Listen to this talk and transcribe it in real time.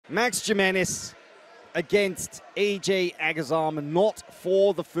Max Gimenis against AJ Agazarm, not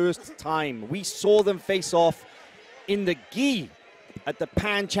for the first time. We saw them face off in the gi at the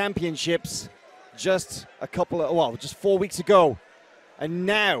Pan Championships just just 4 weeks ago. And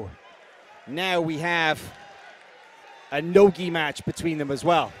now we have a NoGi match between them as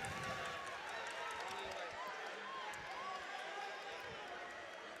well.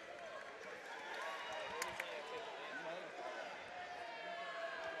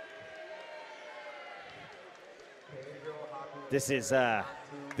 This is a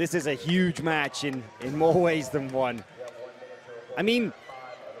huge match in more ways than one. I mean,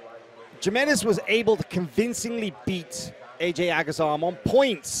 Gimenis was able to convincingly beat AJ Agazarm on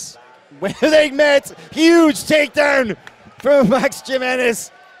points when they met. Huge takedown from Max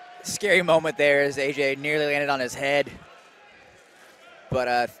Gimenis. Scary moment there as AJ nearly landed on his head.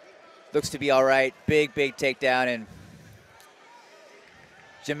 But looks to be all right. Big takedown, and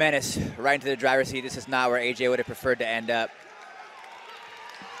Gimenis right into the driver's seat. This is not where AJ would have preferred to end up.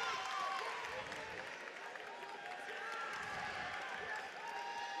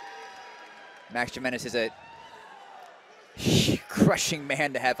 Max Gimenis is a crushing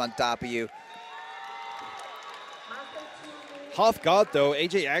man to have on top of you. Half guard though,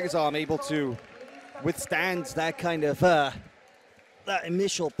 AJ Agazarm able to withstand that kind of that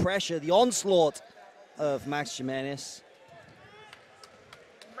initial pressure, the onslaught of Max Gimenis.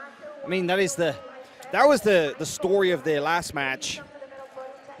 I mean, that was the story of their last match,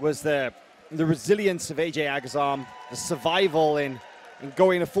 was the resilience of AJ Agazarm, the survival in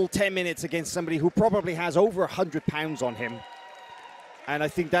going a full 10 minutes against somebody who probably has over 100 pounds on him. And I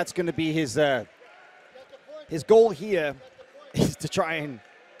think that's going to be his goal here, is to try and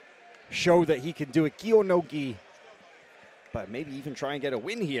show that he can do it gi or no gi, but maybe even try and get a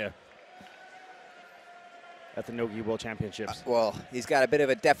win here at the NoGi World Championships. Well, he's got a bit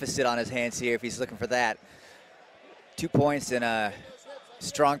of a deficit on his hands here if he's looking for that. 2 points and a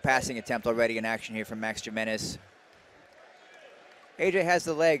strong passing attempt already in action here from Max Gimenis. AJ has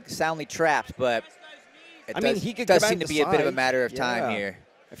the leg soundly trapped, but it does seem to be a bit of a matter of time here.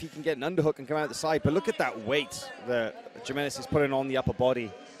 If he can get an underhook and come out the side, but look at that weight that Gimenis is putting on the upper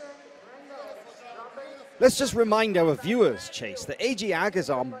body. Let's just remind our viewers, Chase, that AJ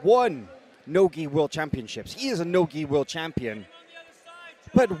Agazarm won NoGi World Championships. He is a NoGi World Champion,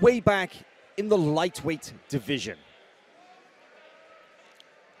 but way back in the lightweight division.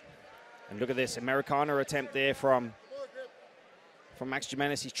 And look at this Americana attempt there from Max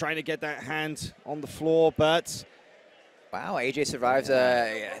Gimenis. He's trying to get that hand on the floor, but... Wow, AJ survives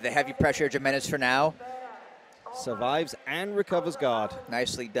the heavy pressure of Gimenis for now. Survives and recovers guard.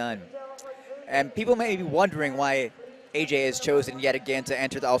 Nicely done. And people may be wondering why AJ has chosen yet again to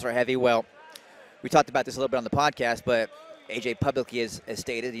enter the ultra heavy. Well, we talked about this a little bit on the podcast, but AJ publicly has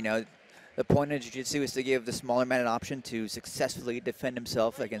stated, you know, the point of Jiu-Jitsu is to give the smaller man an option to successfully defend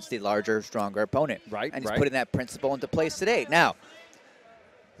himself against the larger, stronger opponent. Right, and he's putting that principle into place today. Now,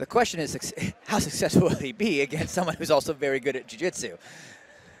 the question is, how successful will he be against someone who's also very good at Jiu-Jitsu?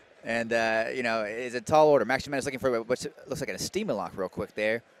 And, you know, is a tall order. Max Gimenis looking for what looks like a steamer lock real quick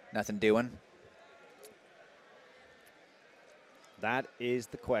there. Nothing doing. That is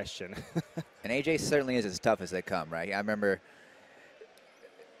the question. And AJ certainly is as tough as they come, right? I remember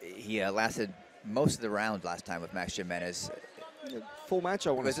he lasted most of the round last time with Max Gimenis. Full match,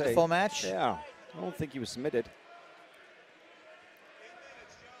 I want to say. Was it a full match? Yeah. I don't think he was submitted.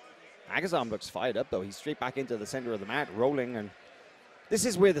 Agazarm looks fired up, though. He's straight back into the center of the mat, rolling. And this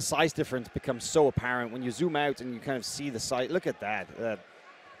is where the size difference becomes so apparent. When you zoom out and you kind of see the size. Look at that.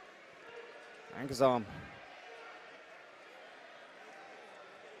 Agazarm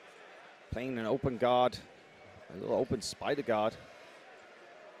playing an open guard, a little open spider guard.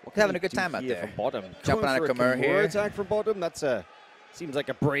 Having a good time out there. From bottom. Jumping on a Kimura here. Attack from bottom. That's seems like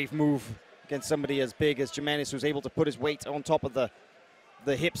a brave move against somebody as big as Gimenis, who's able to put his weight on top of the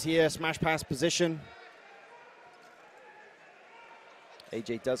hips here. Smash pass position.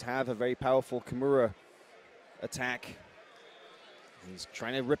 AJ does have a very powerful Kimura attack. He's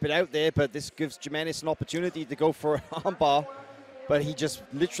trying to rip it out there, but this gives Gimenis an opportunity to go for an armbar. But he just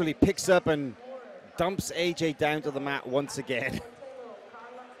literally picks up and dumps AJ down to the mat once again.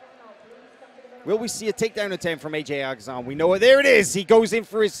 Will we see a takedown attempt from AJ Agazarm? We know it. There it is. He goes in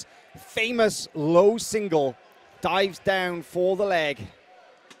for his famous low single. Dives down for the leg.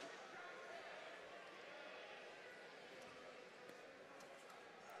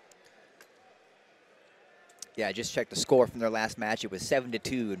 Yeah, I just checked the score from their last match. It was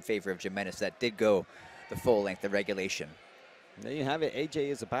 7-2 in favor of Gimenis. That did go the full length of regulation. There you have it. AJ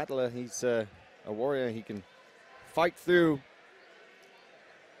is a battler. He's a warrior. He can fight through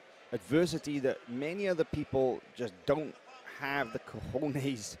adversity that many other people just don't have the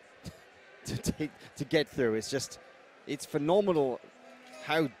cojones to get through. It's just, it's phenomenal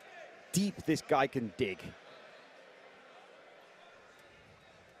how deep this guy can dig.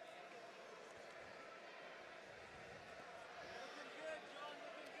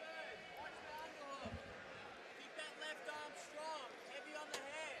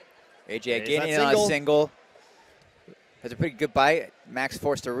 AJ getting in on a single. Has a pretty good bite. Max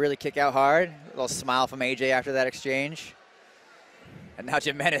forced to really kick out hard. A little smile from AJ after that exchange. And now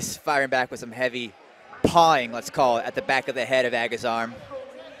Gimenis firing back with some heavy pawing, let's call it, at the back of the head of Agazarm.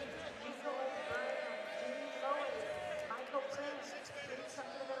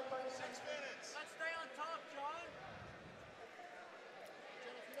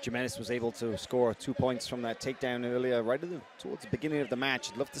 Gimenis was able to score 2 points from that takedown earlier, right towards the beginning of the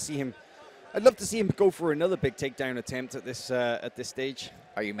match. I'd love to see him go for another big takedown attempt at this stage.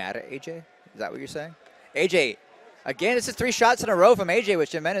 Are you mad at AJ? Is that what you're saying? AJ, again, this is 3 shots in a row from AJ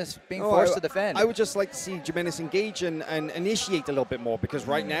with Gimenis being forced to defend. I would just like to see Gimenis engage and initiate a little bit more, because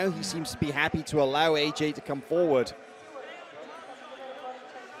right now he seems to be happy to allow AJ to come forward.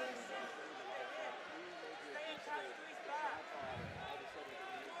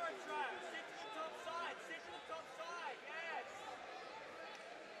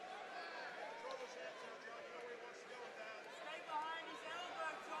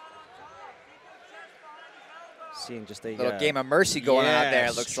 Seeing just a little game of mercy going on there,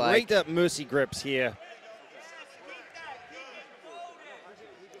 it looks like. Straight up mercy grips here.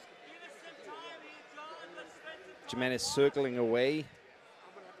 Gimenis circling away.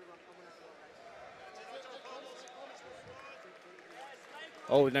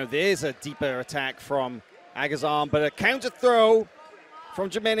 Oh, no, there's a deeper attack from Agazarm, but a counter throw from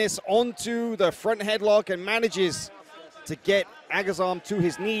Gimenis onto the front headlock and manages to get Agazarm to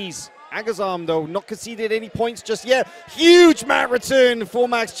his knees. Agazarm, though, not conceded any points just yet. Huge mat return for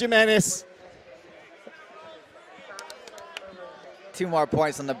Max Gimenis. 2 more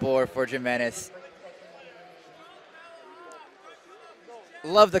points on the board for Gimenis.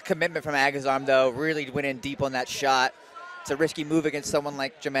 Love the commitment from Agazarm, though. Really went in deep on that shot. It's a risky move against someone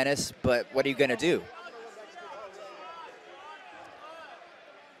like Gimenis, but what are you going to do?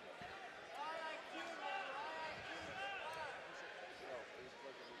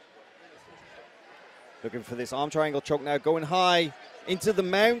 Looking for this arm triangle choke now, going high into the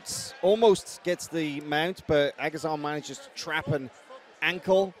mount. Almost gets the mount, but Agazarm manages to trap an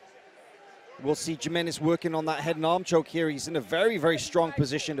ankle. We'll see Gimenis working on that head and arm choke here. He's in a very, very strong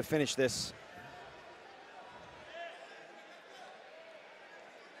position to finish this.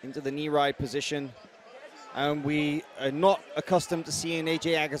 Into the knee ride position. And we are not accustomed to seeing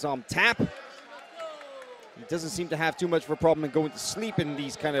AJ Agazarm tap. He doesn't seem to have too much of a problem in going to sleep in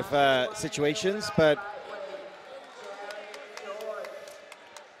these kind of situations, but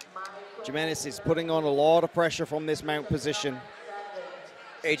Gimenis is putting on a lot of pressure from this mount position.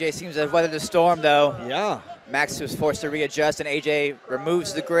 AJ seems to have weathered the storm, though. Yeah. Max was forced to readjust, and AJ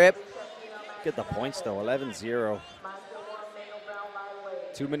removes the grip. Get the points, though, 11-0.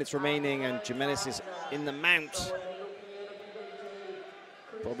 2 minutes remaining, and Gimenis is in the mount.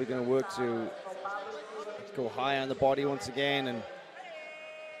 Probably going to work to go high on the body once again. And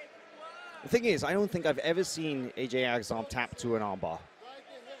the thing is, I don't think I've ever seen AJ Agazarm tap to an armbar.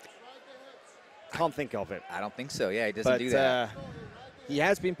 Can't think of it. I don't think so. Yeah, he doesn't do that. He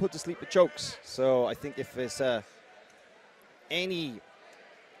has been put to sleep with chokes, so I think if there's any...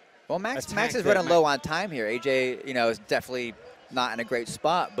 Well, Max is running low on time here. AJ, is definitely not in a great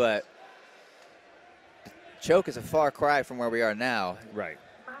spot, but choke is a far cry from where we are now. Right.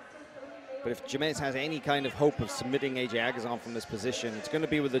 But if Gimenis has any kind of hope of submitting AJ Agazarm from this position, it's going to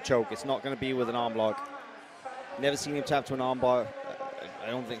be with a choke. It's not going to be with an arm lock. Never seen him tap to an arm bar.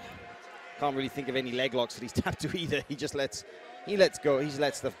 Can't really think of any leg locks that he's tapped to either. He lets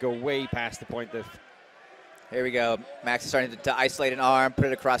stuff go way past the point of. Here we go. Max is starting to isolate an arm, put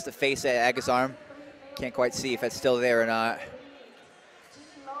it across the face at Agazarm. Can't quite see if it's still there or not.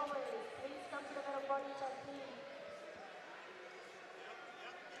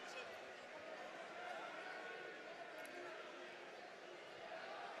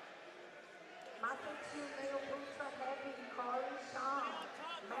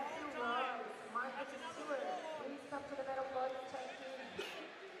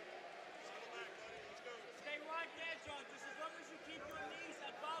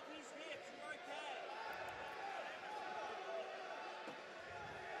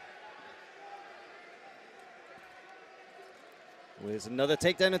 There's another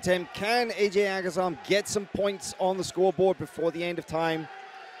takedown attempt. Can AJ Agazarm get some points on the scoreboard before the end of time?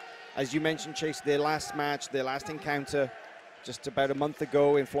 As you mentioned, Chase, their last match, their last encounter, just about a month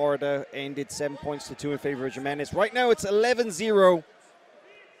ago in Florida, ended 7-2 in favor of Gimenis. Right now, it's 11-0.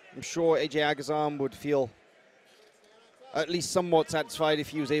 I'm sure AJ Agazarm would feel at least somewhat satisfied if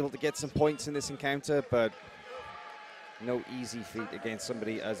he was able to get some points in this encounter, but no easy feat against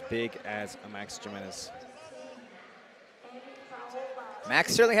somebody as big as Max Gimenis.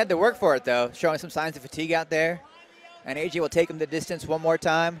 Max certainly had to work for it, though, showing some signs of fatigue out there. And AJ will take him the distance one more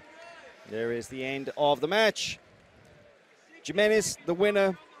time. There is the end of the match. Gimenis, the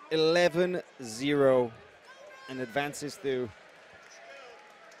winner, 11-0, and advances through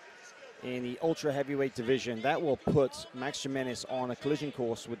in the ultra heavyweight division. That will put Max Gimenis on a collision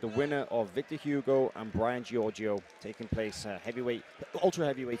course with the winner of Victor Hugo and Brian Giorgio, taking place ultra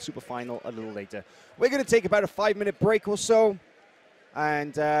heavyweight super final a little later. We're going to take about a 5-minute break or so,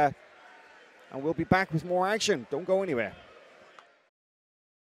 and we'll be back with more action. Don't go anywhere.